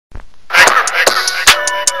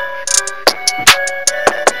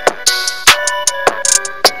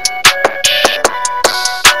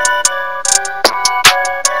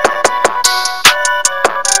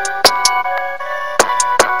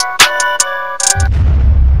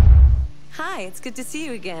it's good to see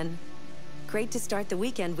you again. Great to start the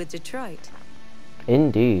weekend with Detroit.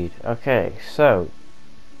 Indeed. Okay, so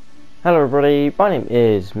hello everybody, my name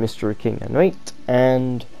is Mystery King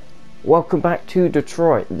and welcome back to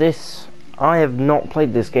Detroit. I have not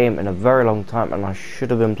played this game in a very long time and I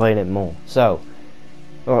should have been playing it more. So,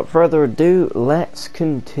 without further ado, let's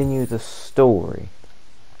continue the story.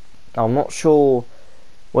 I'm not sure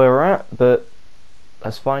where we're at, but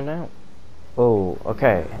let's find out. Oh,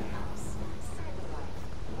 okay.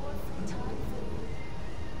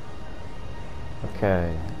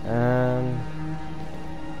 Okay, I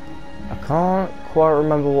can't quite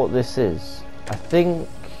remember what this is. I think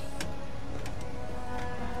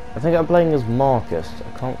I'm playing as Marcus.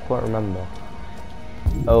 I can't quite remember.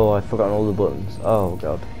 Oh, I've forgotten all the buttons. Oh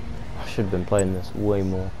god, I should have been playing this way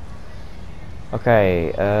more.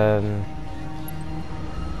 Okay,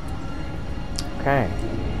 okay.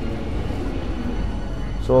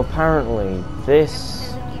 So apparently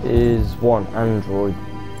this is one android,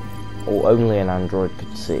 or only an android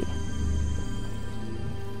could see.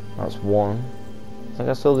 That's one. I think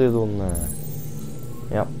I saw the other one there.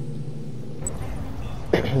 Yep.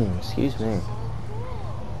 Excuse me.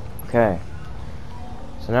 Okay.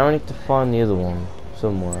 So now I need to find the other one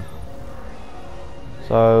somewhere.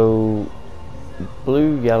 So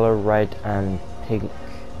blue, yellow, red and pink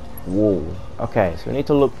wall. Okay, so we need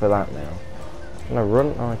to look for that now. Can I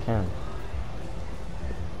run? Oh, I can.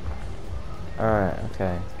 Alright,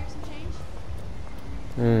 okay.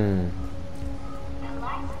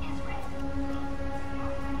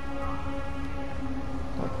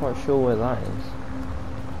 Not quite sure where that is.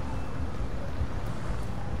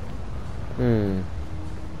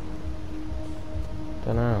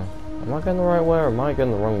 Don't know. Am I going the right way or am I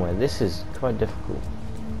going the wrong way? This is quite difficult.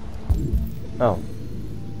 Oh.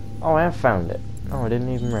 Oh, I have found it. Oh, I didn't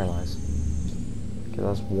even realise. Okay,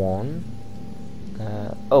 that's one.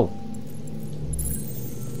 Oh.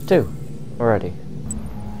 Two. Already.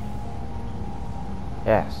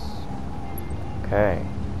 Yes. Okay.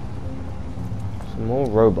 Some more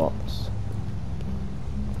robots.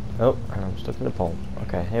 Oh, and I'm stuck in a pole.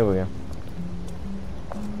 Okay, here we go.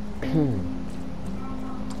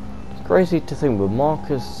 It's crazy to think, but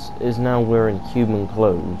Marcus is now wearing human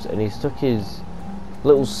clothes and he stuck his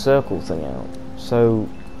little circle thing out. So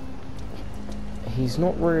he's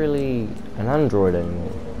not really an android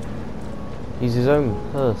anymore. He's his own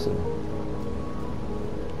person.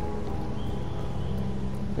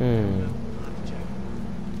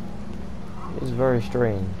 It's very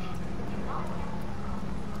strange.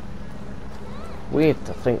 Weird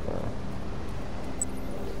to think though.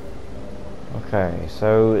 Okay,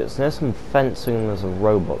 so it's near some fencing and there's a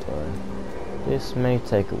robot though. This may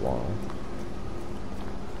take a while.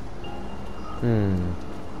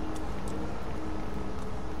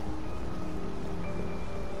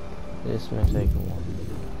 This may take a while.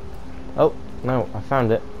 Oh, no, I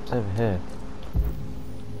found it. It's over here.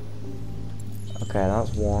 Okay,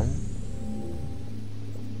 that's one.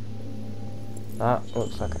 That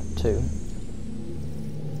looks like a 2.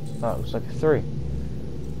 That looks like a 3.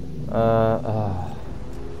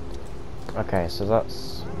 Okay, so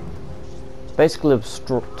that's basically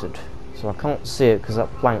obstructed. So I can't see it because that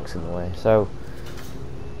plank's in the way. So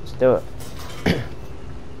let's do it.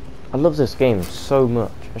 I love this game so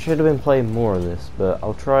much. I should have been playing more of this, but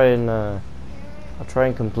I'll try and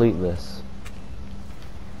complete this.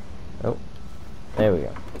 Oh, there we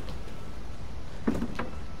go.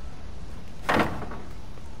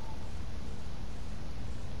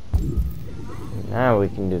 Now we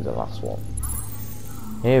can do the last one.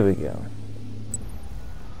 Here we go.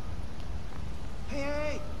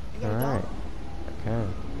 Hey, you got Alright. Okay.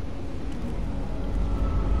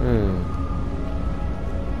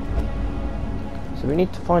 So we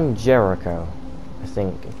need to find Jericho, I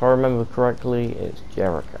think. If I remember correctly, it's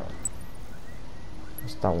Jericho.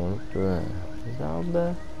 What's that one up there? Is that up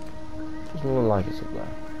there? Doesn't look like it's up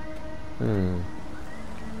there.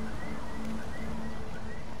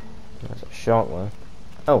 There's a shark there.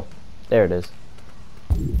 Oh, there it is.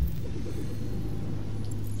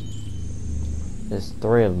 There's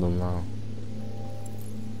 3 of them now.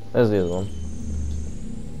 There's the other one.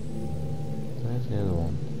 There's the other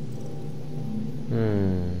one.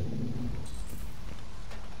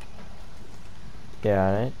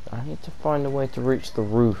 Yeah, I need to find a way to reach the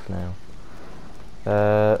roof now.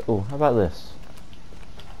 Oh, how about this?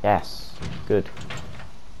 Yes, good.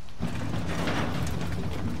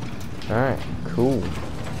 Alright, cool.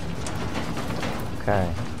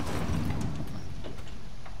 Okay.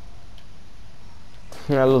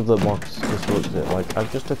 I love that Marcus just looks at it like,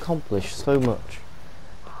 I've just accomplished so much.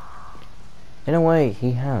 In a way,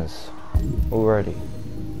 he has. already.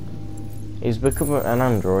 He's become an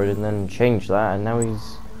android and then changed that, and now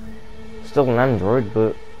he's still an android,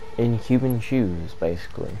 but in human shoes,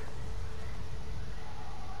 basically.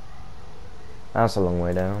 That's a long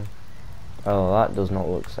way down. Oh, that does not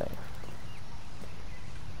look safe.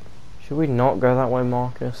 Should we not go that way,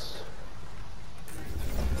 Marcus?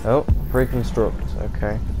 Oh, reconstruct.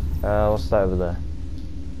 Okay. What's that over there?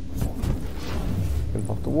 Jump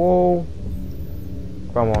off the wall.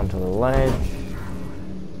 Grab onto the ledge.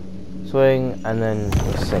 Swing, and then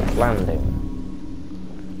a safe landing.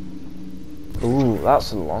 Ooh,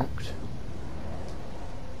 that's unlocked.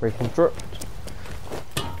 Reconstruct.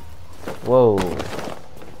 Whoa.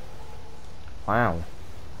 Wow.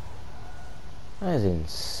 That is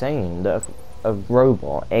insane that a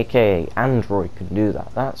robot, aka android, can do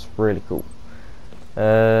that. That's really cool.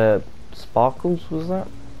 Sparkles, was that?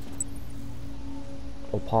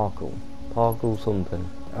 Or Parkle? Parkle something.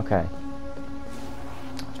 Okay.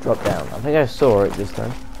 Let's drop down. I think I saw it just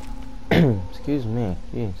then. Excuse me.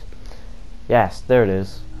 Jeez. Yes, there it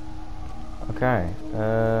is. Okay.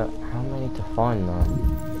 How many to find though?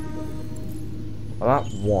 Well,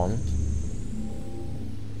 that's one.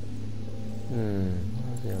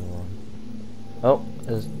 Where's the other one? Oh,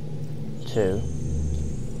 there's two.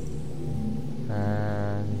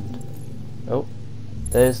 And oh,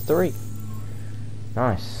 there's three.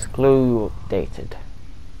 Nice. Clue updated.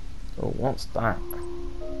 Oh, what's that?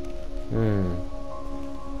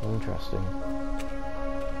 Interesting.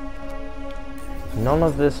 None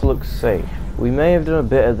of this looks safe. We may have done a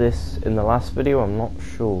bit of this in the last video, I'm not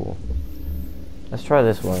sure. Let's try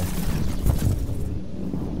this way.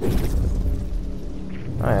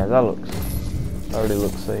 Oh yeah, that already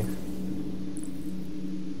looks safe.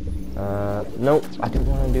 Nope, I didn't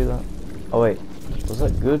want to do that. Oh wait, was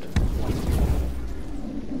that good?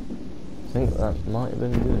 I think that might have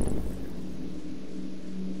been good.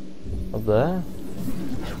 Up there?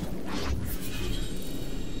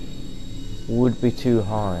 Would be too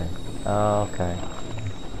high. Okay.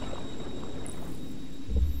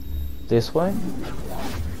 This way?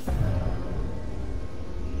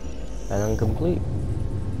 And incomplete.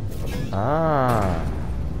 Ah.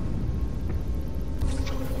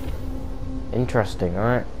 Interesting,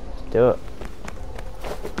 alright. Let's do it.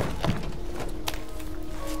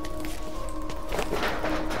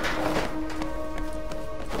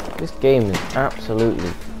 This game is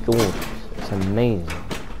absolutely gorgeous. It's amazing.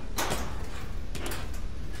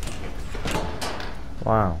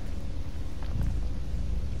 Wow.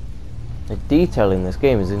 The detail in this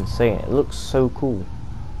game is insane. It looks so cool.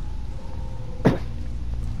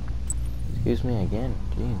 Excuse me again.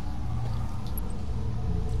 Jeez.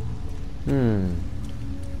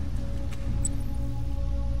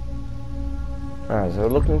 Alright, so we're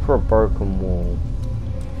looking for a broken wall.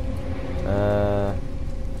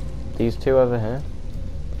 These two over here?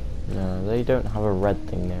 No, they don't have a red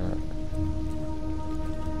thing near it.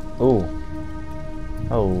 Oh.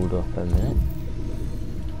 Hold up a minute.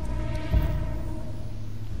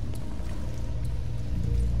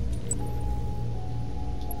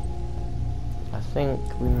 I think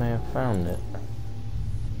we may have found it.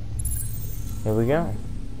 Here we go.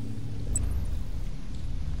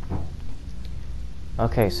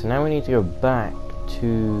 Okay, so now we need to go back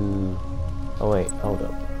to... Oh wait, hold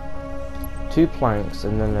up. 2 planks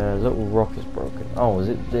and then a little rock is broken. Oh, is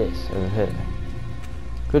it this over here?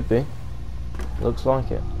 Could be. Looks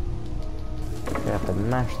like it. We have to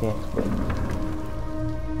mash the X button.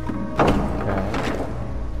 Okay.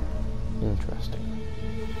 Interesting.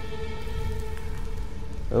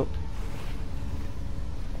 Oh.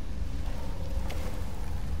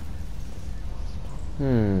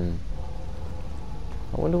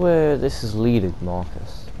 I wonder where this is leading,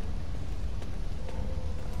 Marcus.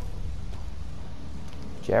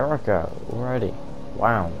 Jericho, already.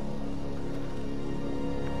 Wow.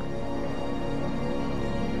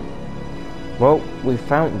 Well, we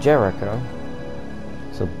found Jericho.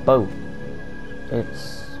 It's a boat.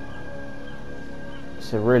 It's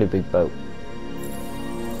a really big boat.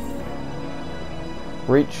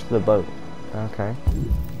 Reach the boat. Okay.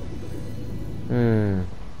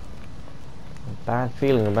 Bad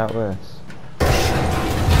feeling about this.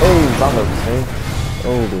 Oh, that looks safe.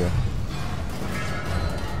 Oh dear.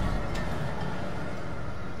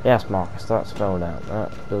 Yes, Marcus, that's fell down.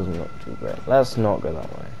 That doesn't look too great. Let's not go that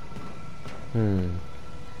way.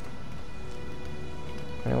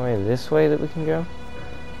 Anyway, this way that we can go?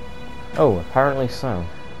 Oh, apparently so.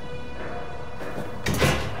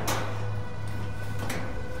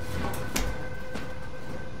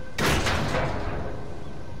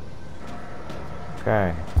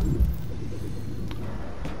 Okay.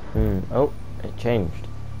 Oh, it changed.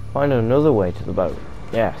 Find another way to the boat.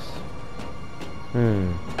 Yes.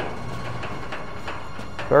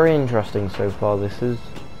 Very interesting so far, this is.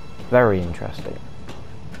 Very interesting.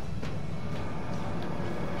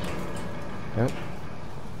 Nope.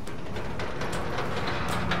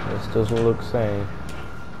 This doesn't look safe.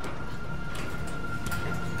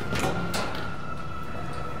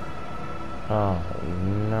 Oh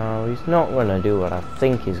no, he's not gonna do what I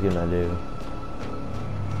think he's gonna do.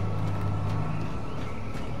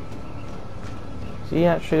 Is he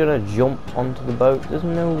actually gonna jump onto the boat? There's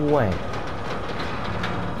no way.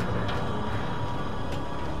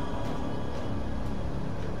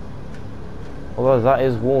 Although that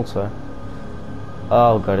is water.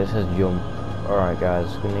 Oh god, it says jump. Alright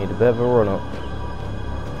guys, we need a bit of a run up.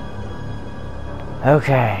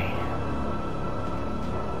 Okay.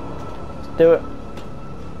 Let's do it.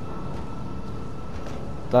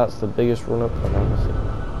 That's the biggest run up I've ever seen.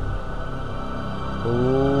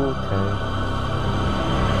 Okay.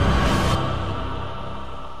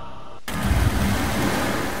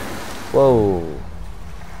 Whoa.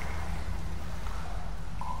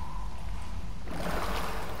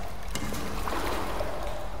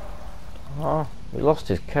 Oh, he lost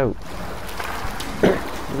his coat.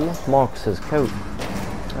 He lost Marcus's coat.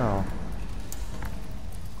 Oh.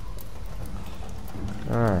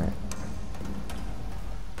 Alright.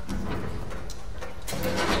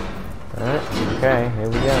 Alright, okay, here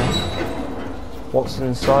we go. What's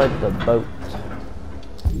inside the boat?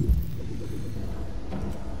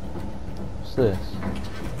 What's this?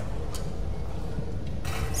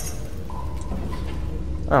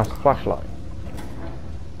 Oh, it's a flashlight.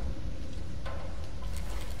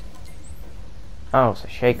 Oh, it's a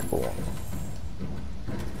shakeable one.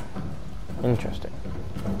 Interesting.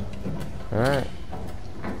 Alright.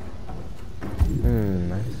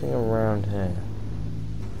 Anything around here?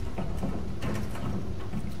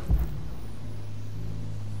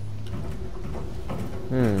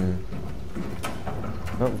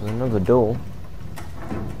 Oh, there's another door.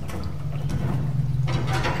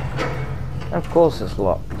 Of course it's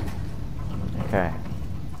locked. Okay.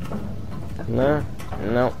 No,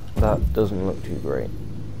 no, that doesn't look too great.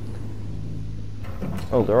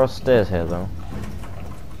 Oh, there are stairs here though.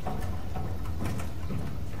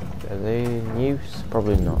 Are they in use?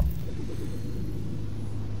 Probably not.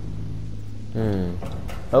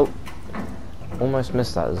 Oh, almost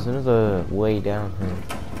missed that. There's another way down here.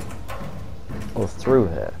 Or through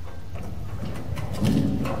here.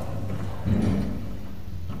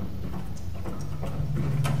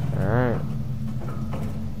 Alright.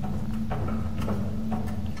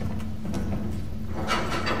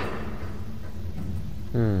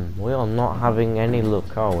 We are not having any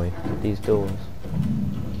luck, are we, with these doors?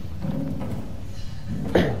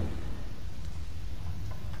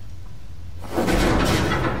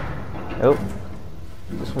 Oh,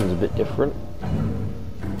 this one's a bit different.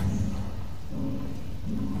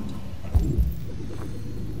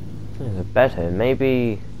 There's a bed here.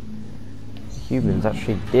 Maybe humans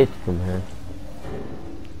actually did come here.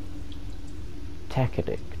 Tech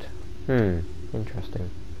addict.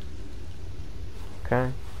 Interesting.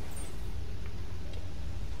 Okay.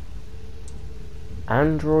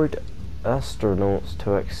 Android astronauts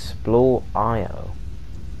to explore Io.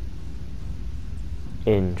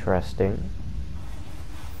 Interesting.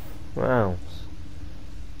 What else?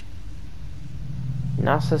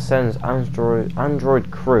 NASA sends android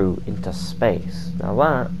crew into space. Now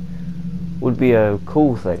that would be a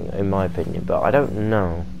cool thing in my opinion, but I don't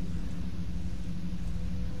know.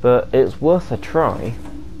 But it's worth a try,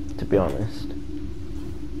 to be honest.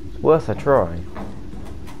 It's worth a try.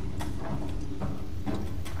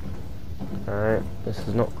 Alright, this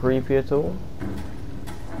is not creepy at all.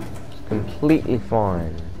 It's completely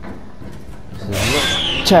fine. This is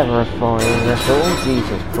not terrifying at all,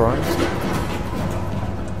 Jesus Christ.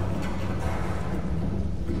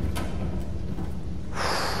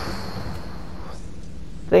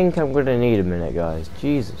 I think I'm gonna need a minute, guys.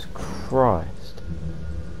 Jesus Christ.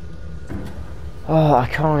 Oh, I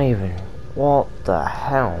can't even. What the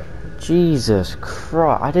hell? Jesus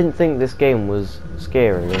Christ. I didn't think this game was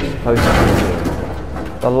scary. It was supposed to be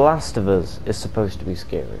scary. The Last of Us is supposed to be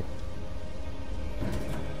scary.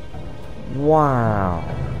 Wow.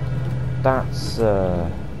 That's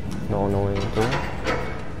not annoying at all.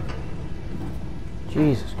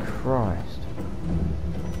 Jesus Christ.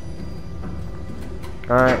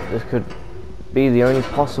 Alright, this could be the only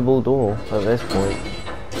possible door at this point.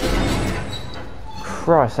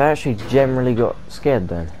 Christ, I actually generally got scared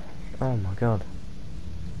then. Oh my god.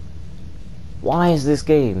 Why is this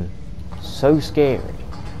game so scary?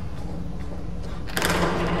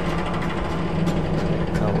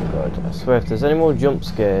 I swear, if there's any more jump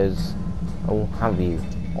scares, I will have you,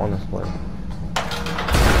 honestly.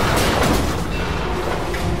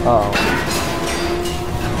 Uh-oh.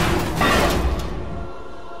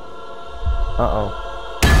 Uh-oh.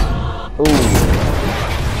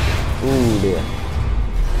 Ooh. Ooh, dear.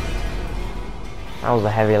 That was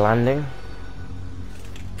a heavy landing.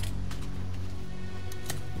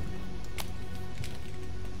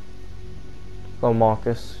 Go,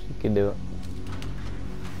 Marcus. You can do it.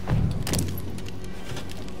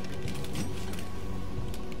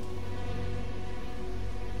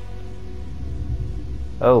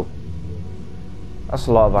 Oh. That's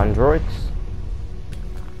a lot of androids.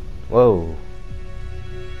 Whoa.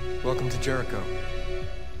 Welcome to Jericho.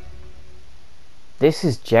 This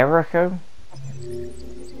is Jericho?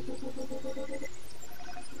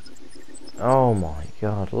 Oh my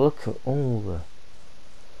god, look at all the...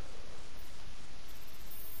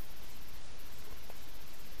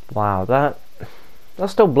 Wow, that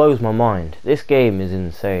still blows my mind. This game is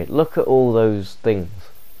insane. Look at all those things.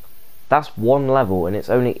 That's one level and it's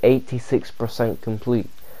only 86% complete.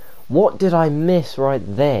 What did I miss right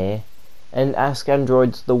there? And ask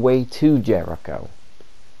androids the way to Jericho.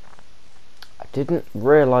 I didn't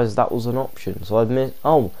realise that was an option, so I missed...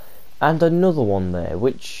 Oh, and another one there,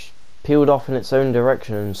 which peeled off in its own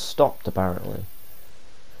direction and stopped apparently.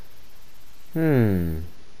 And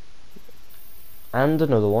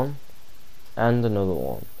another one. And another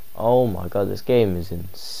one. Oh my god, this game is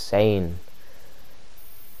insane.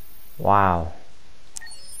 Wow.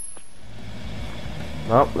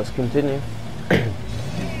 Well, let's continue.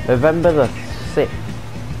 November the 6th,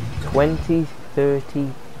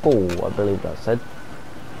 2034, I believe that said.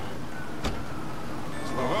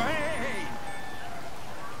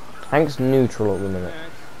 Hank's neutral at the minute.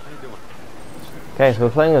 Okay, so we're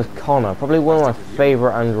playing as Connor, probably one of my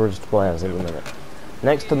favourite androids to play as at the minute.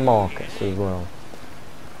 Next to Marcus as well.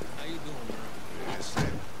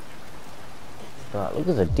 Right, look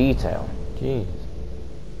at the detail. Jeez.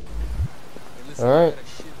 Alright.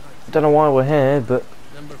 Don't know why we're here, but...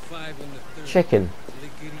 Chicken.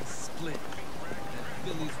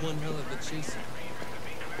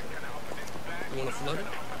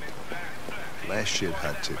 Last shit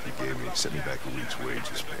hot tip you gave me sent me back a week's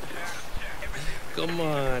wages, man. Come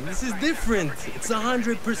on, this is different. It's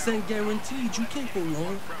 100% guaranteed. You can't go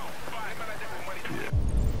wrong.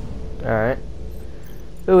 Yeah. Alright.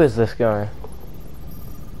 Who is this guy?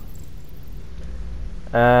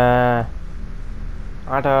 Ada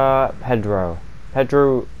Pedro.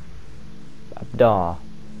 Pedro Abdar.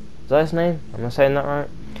 Is that his name? Am I saying that right?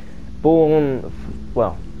 Born,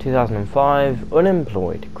 well, 2005,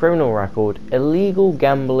 unemployed, criminal record, illegal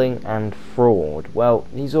gambling and fraud. Well,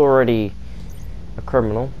 he's already a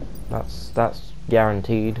criminal. That's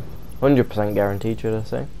guaranteed. 100% guaranteed, should I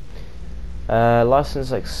say.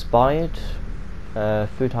 License expired.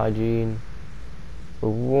 Food hygiene.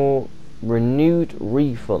 Renewed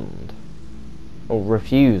refund. Or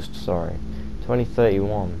refused, sorry.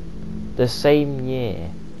 2031. The same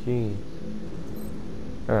year. Jeez.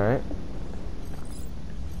 Alright.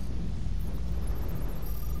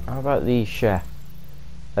 How about the chef?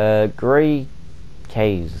 Gray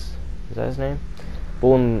Kays. Is that his name?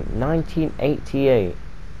 Born 1988.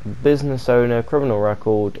 Business owner, criminal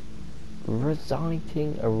record,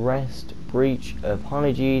 residing arrest, breach of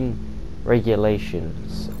hygiene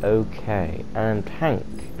regulations. Okay. And Hank.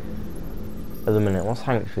 At the minute, what's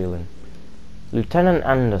Hank feeling? Lieutenant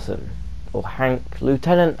Anderson. Or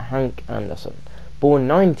Lieutenant Hank Anderson. Born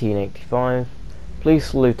 1985.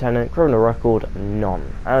 Police lieutenant, criminal record,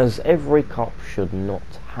 none. As every cop should not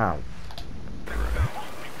have.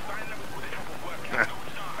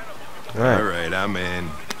 Right. Alright, I'm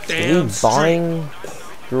in. Damn buying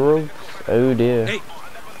drugs? Oh dear. Hey, you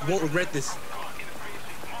won't regret this.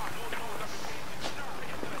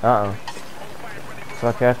 Uh-oh. Looks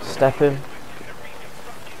like I have to step in.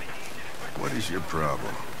 What is your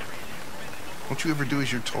problem? Won't you ever do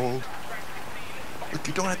as you're told? Look,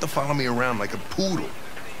 you don't have to follow me around like a poodle.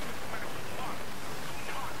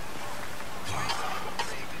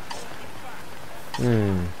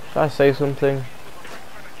 Should I say something?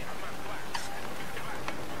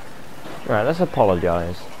 Right, let's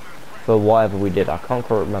apologise for whatever we did. I can't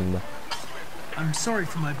quite remember. I'm sorry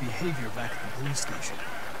for my behavior back at the police station.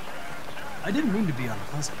 I didn't mean to be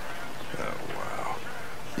unpleasant. Oh, wow.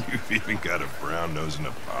 You've even got a brown-nosing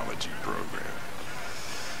apology program.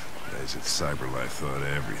 Guys at CyberLife thought of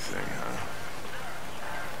everything,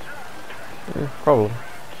 huh? Probably.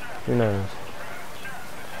 Who knows?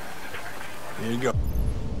 Here you go.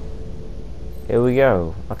 Here we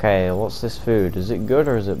go. Okay, what's this food? Is it good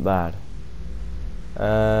or is it bad?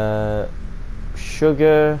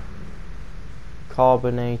 Sugar,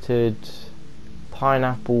 carbonated,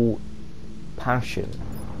 pineapple, passion.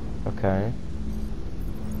 Okay.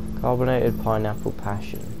 Carbonated pineapple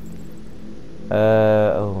passion.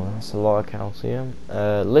 Oh, that's a lot of calcium.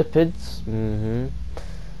 Lipids.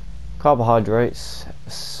 Carbohydrates.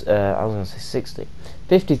 I was gonna say 60.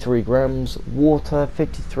 53 grams. Water.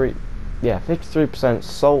 53%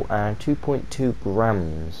 salt and 2.2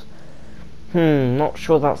 grams. Not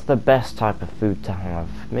sure that's the best type of food to have.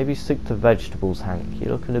 Maybe stick to vegetables, Hank.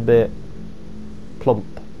 You're looking a bit plump.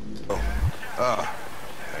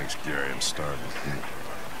 Thanks, Gary. I'm starving.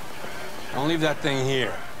 Don't leave that thing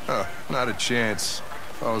here. Not a chance.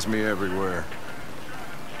 Follows me everywhere.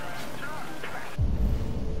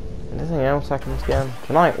 Anything else I can scan?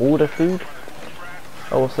 Can I order food?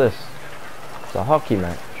 Oh, what's this? It's a hockey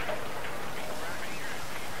match.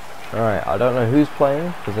 Alright, I don't know who's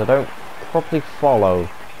playing because I don't properly follow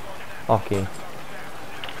hockey.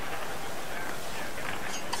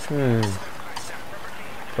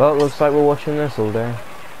 Well, it looks like we're watching this all day.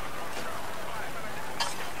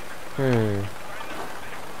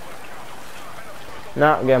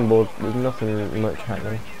 Nah, I'm getting bored. There's nothing much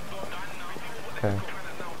happening. Okay.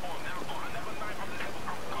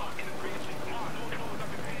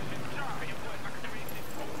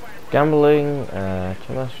 Gambling,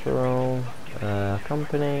 cholesterol,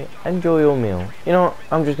 company, enjoy your meal. You know what?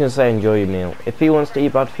 I'm just gonna say enjoy your meal. If he wants to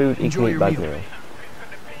eat bad food, he can eat bad meal.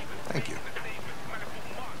 Thank you.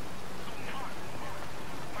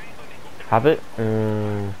 Habit?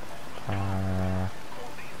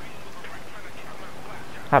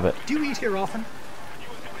 Habit. Do you eat here often?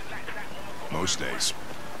 Most days.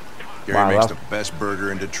 Gary Wow, makes that's- the best burger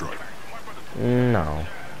in Detroit. No.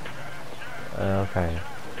 Okay.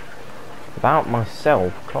 About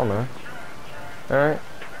myself, Connor. Alright.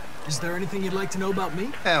 Is there anything you'd like to know about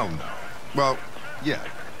me? Hell no. Well, yeah.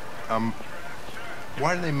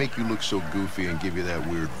 Why do they make you look so goofy and give you that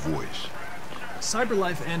weird voice?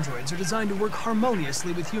 CyberLife androids are designed to work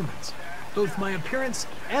harmoniously with humans. Both my appearance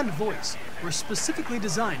and voice were specifically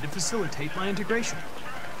designed to facilitate my integration.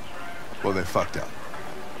 Well, they fucked up.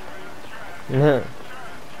 No.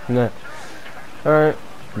 Alright.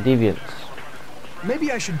 Deviants.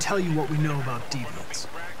 Maybe I should tell you what we know about deviants.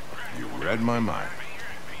 You read my mind.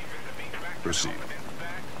 Proceed.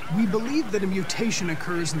 We believe that a mutation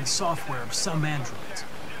occurs in the software of some androids,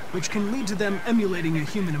 which can lead to them emulating a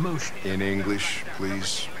human emotion. In English,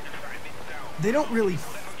 please. They don't really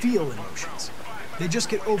feel emotions. They just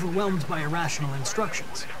get overwhelmed by irrational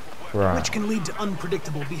instructions, Right. which can lead to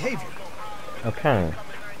unpredictable behavior. Okay.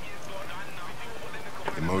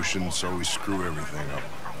 Emotions always screw everything up.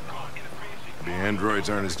 The androids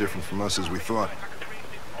aren't as different from us as we thought.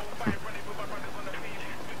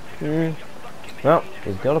 Well,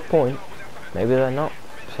 he's got a point. Maybe they're not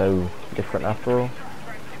so different after all.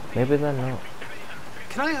 Maybe they're not.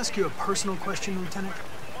 Can I ask you a personal question, Lieutenant?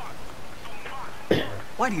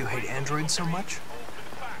 Why do you hate androids so much?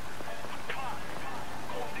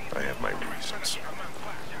 I have my reasons.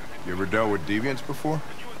 You ever dealt with deviants before?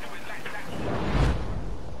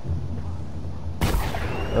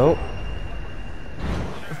 Oh.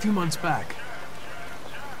 A few months back,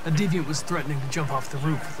 a deviant was threatening to jump off the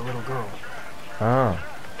roof with a little girl. Ah.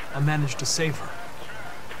 I managed to save her.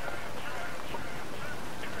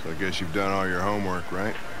 So I guess you've done all your homework,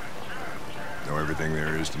 right? Know everything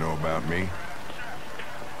there is to know about me?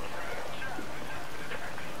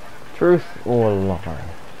 Truth or lie?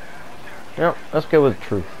 Yep, let's go with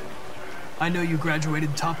truth. I know you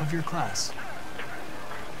graduated top of your class.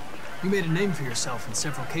 You made a name for yourself in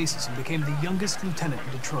several cases and became the youngest lieutenant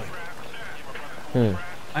in Detroit.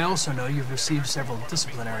 I also know you've received several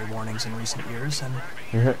disciplinary warnings in recent years, and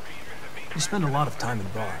you spend a lot of time in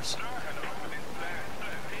bars.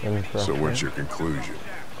 So what's your conclusion?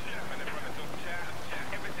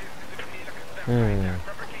 I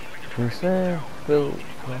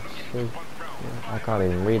can't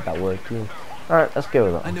even read that word. Alright, let's go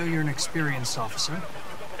with that. I know you're an experienced officer,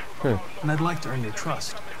 and I'd like to earn your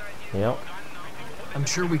trust. Yep. I'm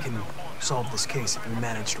sure we can solve this case if we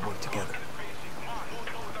manage to work together.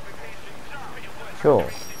 Sure.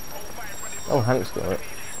 Oh, Hank's got it.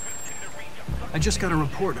 I just got a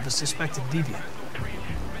report of a suspected deviant.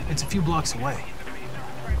 It's a few blocks away.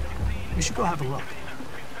 We should go have a look.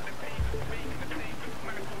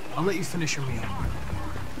 I'll let you finish your meal.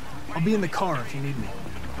 I'll be in the car if you need me.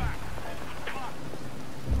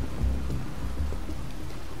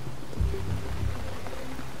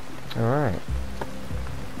 Alright.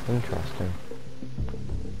 Interesting.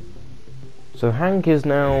 So Hank is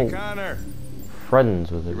now Hey, Connor,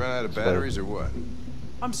 friends with you him. run out of batteries or what?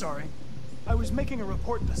 I'm sorry. I was making a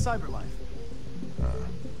report to CyberLife.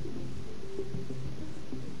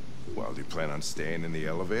 Well, do you plan on staying in the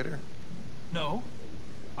elevator? No.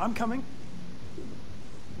 I'm coming.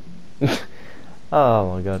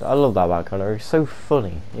 Oh my god, I love that background. It's so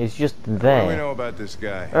funny. It's just What do we there. know about this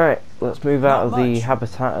guy? Alright, let's move out of Not the much.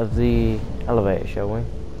 habitat of the elevator, shall we?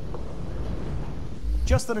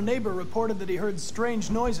 Just that a neighbor reported that he heard strange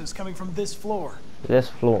noises coming from this floor. This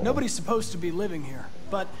floor. Nobody's supposed to be living here,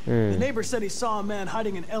 but the neighbor said he saw a man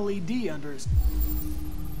hiding an LED under his...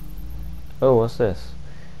 Oh, what's this?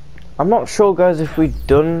 I'm not sure, guys, if we've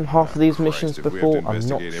done half of these missions Christ, if before. we have to I'm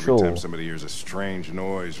not investigate sure. every time somebody hears a strange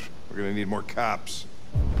noise, we're gonna need more cops.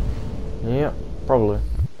 Yeah, probably.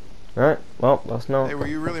 Right, well, that's not. Hey, were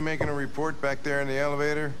you really making a report back there in the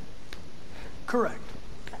elevator? Correct.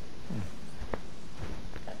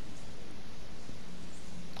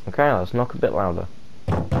 Okay, let's knock a bit louder.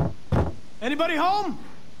 Anybody home?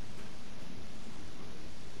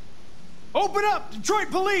 Open up! Detroit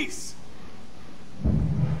Police!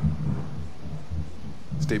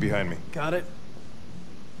 Stay behind me. Got it.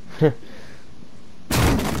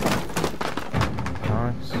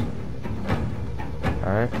 Nice.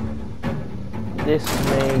 Alright. This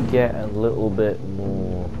may get a little bit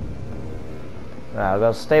more... I've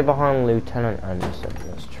got to stay behind Lieutenant Anderson.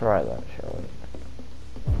 Let's try that, shall we?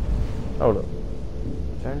 Hold up.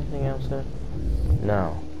 Is there anything else here?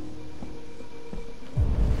 No.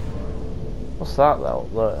 What's that though,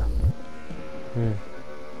 up there?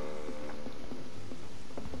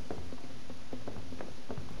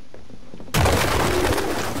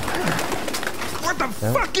 What the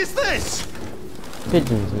fuck is this?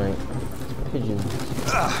 Pigeons, mate. Pigeons.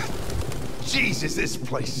 Jesus, this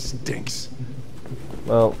place stinks.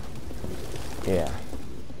 Well, yeah.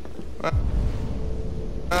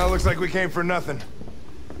 Looks like we came for nothing.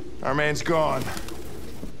 Our man's gone.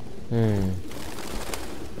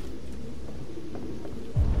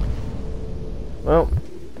 Well,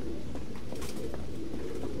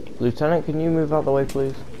 Lieutenant, can you move out the way,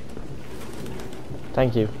 please?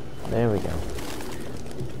 Thank you. There we go.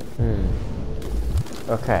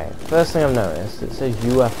 Okay, first thing I've noticed, it says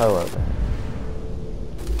UFO over there.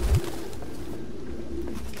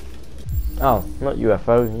 Oh, not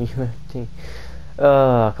UFO, UFT.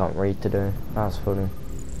 I can't read today. That's funny.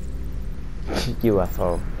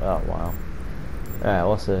 UFO. Oh, wow. Alright,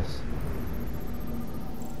 what's this?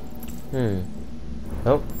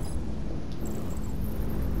 Nope.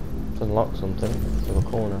 It's unlocked something. It's in the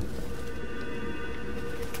corner.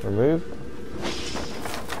 Remove.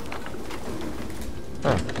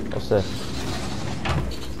 Oh, what's this?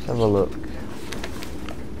 Let's have a look.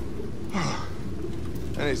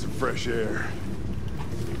 I need some fresh air.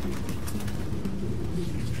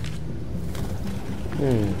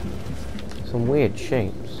 Some weird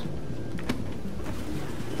shapes.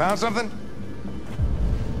 Found something?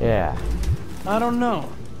 Yeah. I don't know.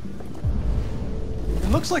 It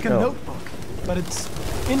looks like a notebook, but it's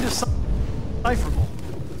indecipherable.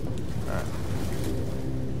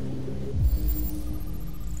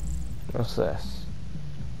 What's this?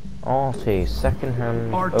 RT,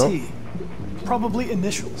 second-hand... RT. Oh, Probably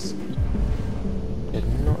initials. did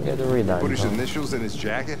not get to read that. Put his info. initials in his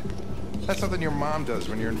jacket? That's something your mom does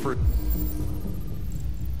when you're in for...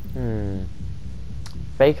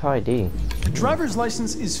 Fake ID. The driver's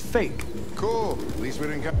license is fake. Cool. At least we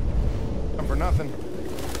didn't come for nothing.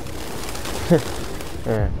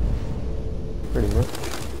 Yeah. Pretty much.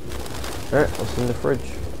 Alright, what's in the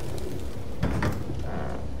fridge?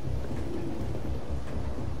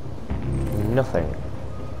 Nothing.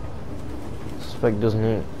 Suspect doesn't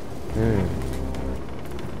eat.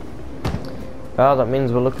 Oh, that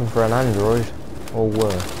means we're looking for an android. Or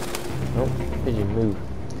worse. Nope, pigeon move.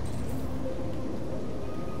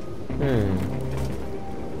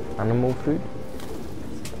 Animal food?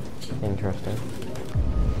 Interesting.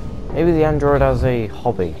 Maybe the android has a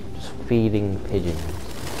hobby, just feeding pigeons.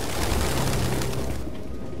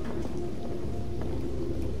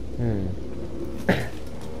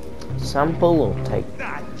 Sample or take?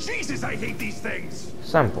 Ah, Jesus, I hate these things!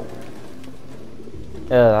 Sample.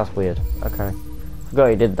 Yeah, that's weird. Okay. Forgot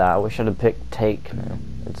he did that. I wish I'd have picked take now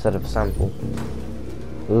instead of sample.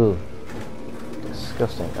 Ooh.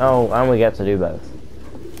 Disgusting. Oh, and we get to do both.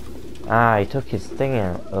 Ah, he took his thing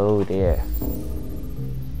out. Oh dear.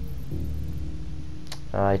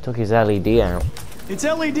 He took his LED out. Its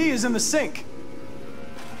LED is in the sink.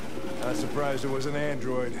 Not surprised it was an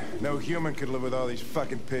android. No human could live with all these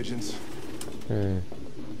fucking pigeons.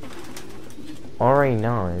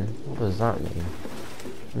 RA9? What does that mean?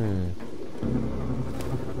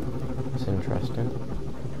 That's interesting.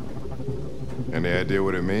 Any idea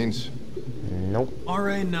what it means? Nope.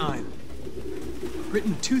 RA9.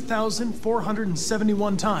 Written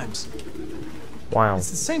 2,471 times. Wow. It's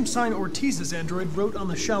the same sign Ortiz's android wrote on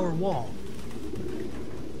the shower wall.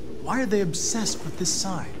 Why are they obsessed with this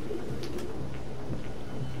sign?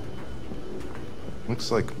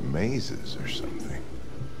 Looks like mazes or something.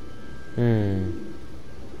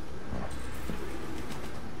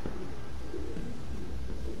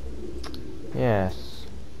 Yes.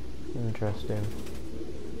 Interesting.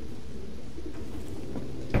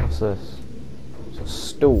 What's this? It's a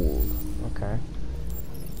stool. Okay.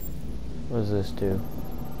 What does this do?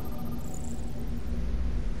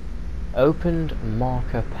 Opened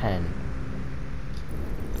marker pen.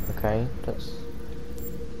 Okay, that's...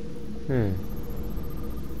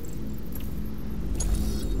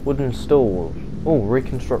 Wooden stool. Oh,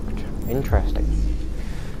 reconstruct. Interesting.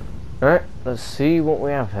 Alright, let's see what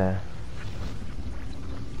we have here.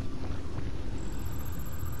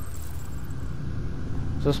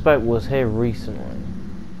 Suspect was here recently.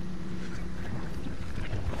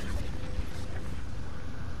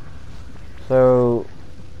 So...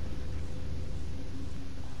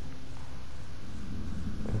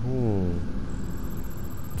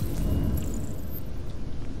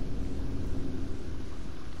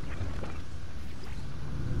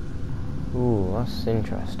 Ooh, that's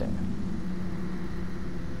interesting.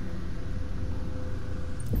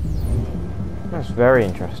 That's very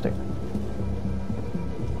interesting.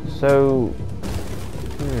 So...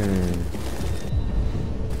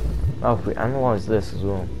 Oh, if we analyze this as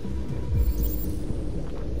well.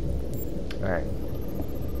 Alright.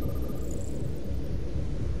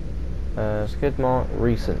 Skid mark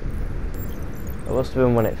recent. It must have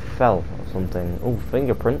been when it fell or something. Oh,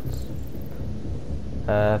 fingerprints.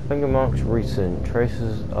 Finger marks recent.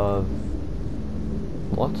 Traces of...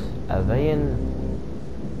 What? Avian...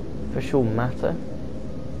 Official matter?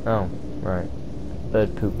 Oh, right.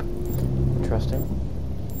 Bird poop. Interesting.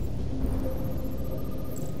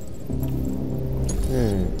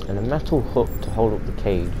 And a metal hook to hold up the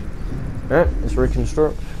cage. Alright, let's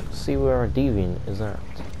reconstruct. See where our deviant is at.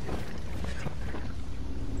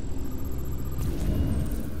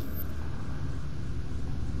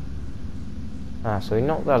 Ah, so he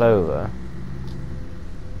knocked that over.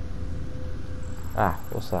 Ah,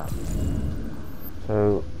 what's that?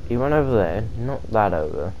 So, he went over there, knocked that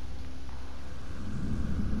over.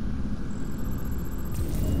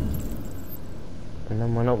 And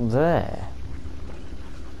then went up there.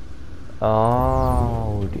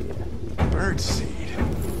 Oh dear. Birdseed.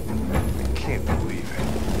 I can't believe it.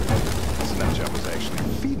 This nutjob was actually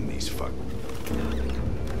feeding these fuck.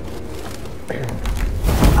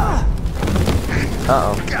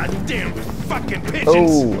 Uh-oh. Goddamn fucking pigeons!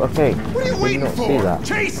 Oh, okay. What are you Did waiting not for? see that.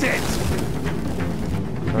 Chase it!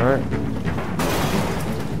 Alright.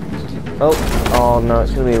 Oh no,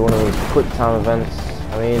 it's gonna be one of those quick time events.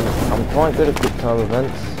 I mean, I'm quite good at quick time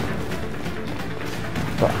events.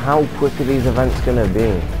 But how quick are these events gonna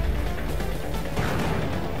be?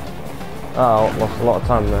 Oh, lost a lot of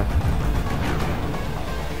time there.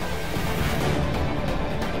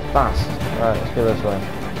 Fast. Alright, let's go this way.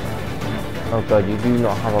 Oh god, you do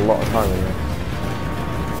not have a lot of time in this.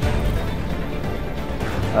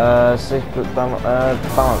 Secret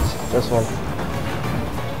balance. This one.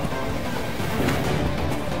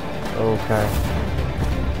 Okay.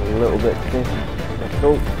 A little bit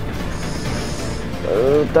difficult.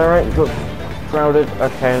 Direct, but crowded.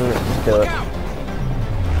 Okay, let's just do it.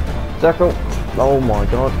 Circle. Oh my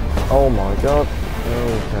god. Oh my god.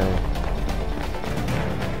 Okay.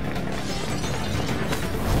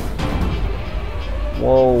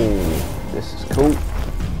 Whoa. This is cool.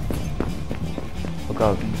 Oh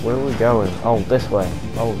god, where are we going? Oh, this way.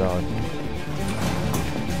 Oh god.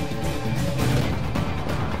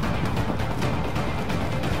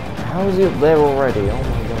 How is he up there already? Oh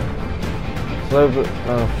my god. Slow but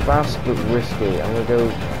fast but risky. I'm gonna go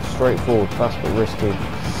straight forward, fast but risky.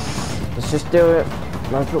 Let's just do it.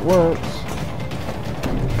 Hope it works.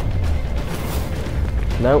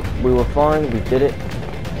 Nope, we were fine. We did it.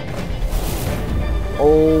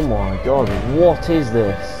 Oh my god, what is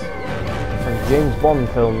this? Like James Bond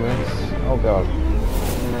film this. Oh god.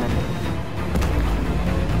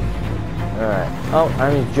 Alright. Oh,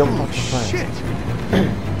 and he jumped off the plane. Shit!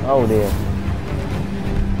 Oh dear.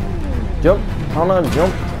 Jump, Connor,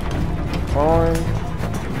 jump. Fine.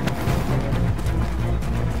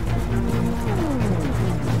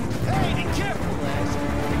 Hey, be careful, lads.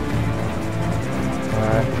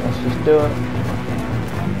 Alright, let's just do it.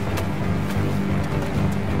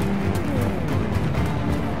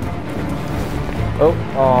 Oh,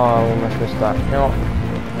 I almost missed that. You know what?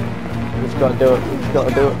 Just gotta do it. Just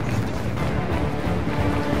gotta do it.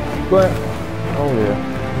 But, oh dear.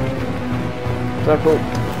 Circle.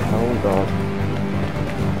 Oh god.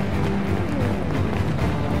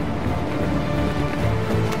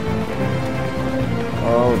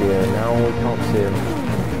 Oh dear, now we can't see him.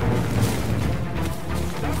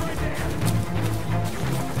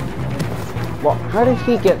 What? How did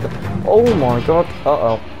he get the... Oh my god.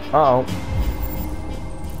 Uh-oh. Uh-oh.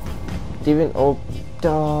 Deviant, oh...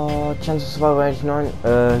 chance of survival 89.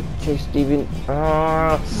 Chase Deviant.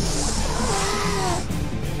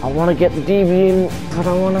 I want to get the Deviant, but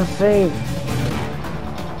I want to save.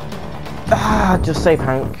 Just save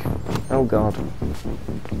Hank. Oh god.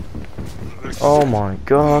 Oh my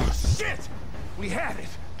god. Shit! We had it!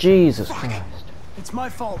 Jesus Christ. It's my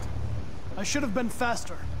fault. I should have been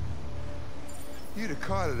faster. You'd have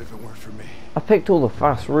caught it if it weren't for me. I picked all the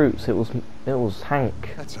fast routes. It was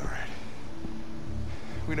Hank. That's alright.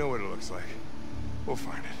 We know what it looks like. We'll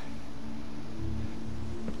find it.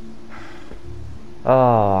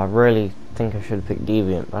 Oh, I really think I should have picked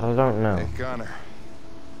Deviant, but I don't know. Hey, Connor.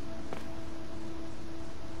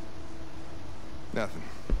 Nothing.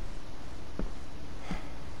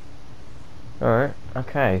 Alright,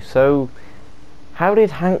 okay, so how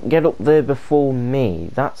did Hank get up there before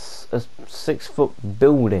me? That's a 6-foot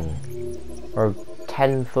building, or a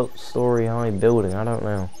 10-foot story high building, I don't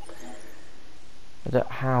know.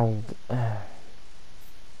 How...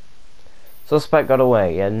 Suspect got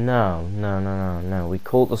away, yeah, no, we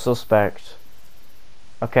caught the suspect.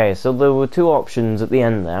 Okay, so there were two options at the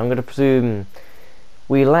end there. I'm going to presume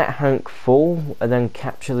we let Hank fall and then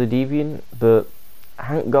capture the Deviant, but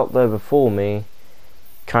Hank got there before me,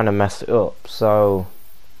 kind of messed it up, so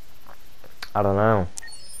I don't know.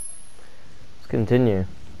 Let's continue.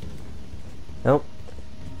 Nope.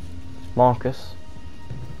 Marcus.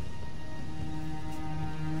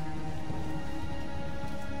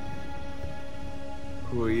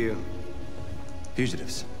 Who are you?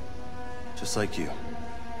 Fugitives. Just like you.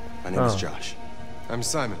 My name is Josh. I'm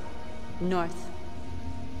Simon. North.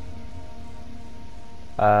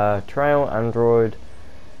 Trail, Android,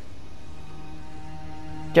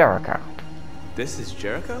 Jericho. This is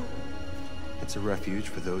Jericho? It's a refuge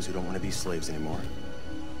for those who don't want to be slaves anymore.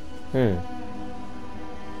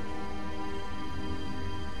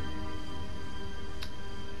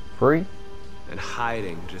 Free? And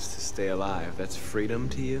hiding just to stay alive. That's freedom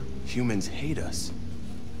to you? Humans hate us.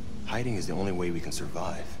 Hiding is the only way we can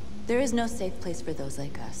survive. There is no safe place for those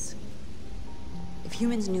like us. If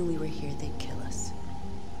humans knew we were here, they'd kill us.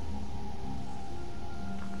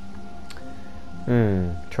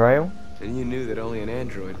 Trail? And you knew that only an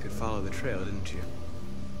android could follow the trail, didn't you?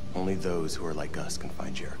 Only those who are like us can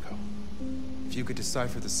find Jericho. If you could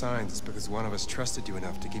decipher the signs, it's because one of us trusted you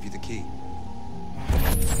enough to give you the key.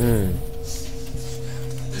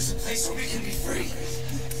 There's a place where we can be free.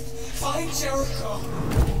 Find Jericho.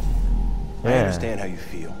 I understand how you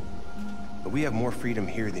feel, but we have more freedom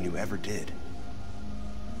here than you ever did.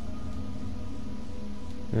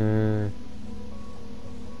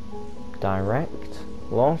 Direct?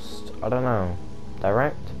 Lost? I don't know.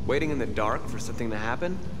 Direct? Waiting in the dark for something to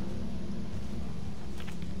happen?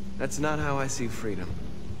 That's not how I see freedom.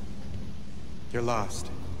 You're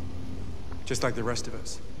lost. Just like the rest of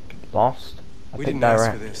us. Lost? We picked didn't ask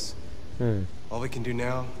direct. for this. Hmm. All we can do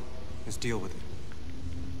now is deal with it.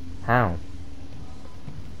 How?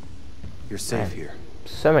 You're safe here.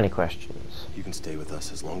 So many questions. You can stay with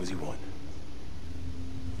us as long as you want.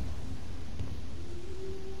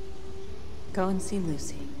 Go and see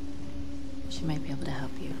Lucy. She might be able to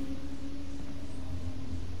help you.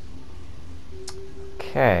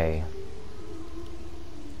 Okay.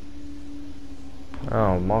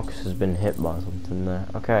 Oh, Marcus has been hit by something there.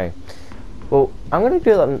 Okay. Well, I'm going to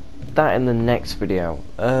do that in the next video.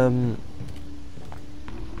 I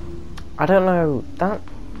don't know.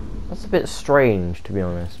 That's a bit strange, to be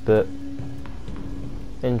honest, but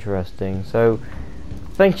interesting. So,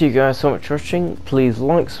 thank you guys so much for watching. Please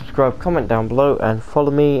like, subscribe, comment down below, and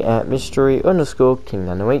follow me at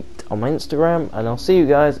mystery_king908 on my Instagram. And I'll see you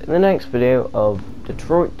guys in the next video of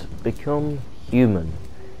Detroit Become Human.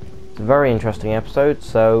 It's a very interesting episode,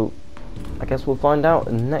 so I guess we'll find out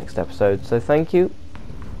in the next episode. So thank you,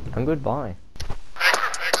 and goodbye.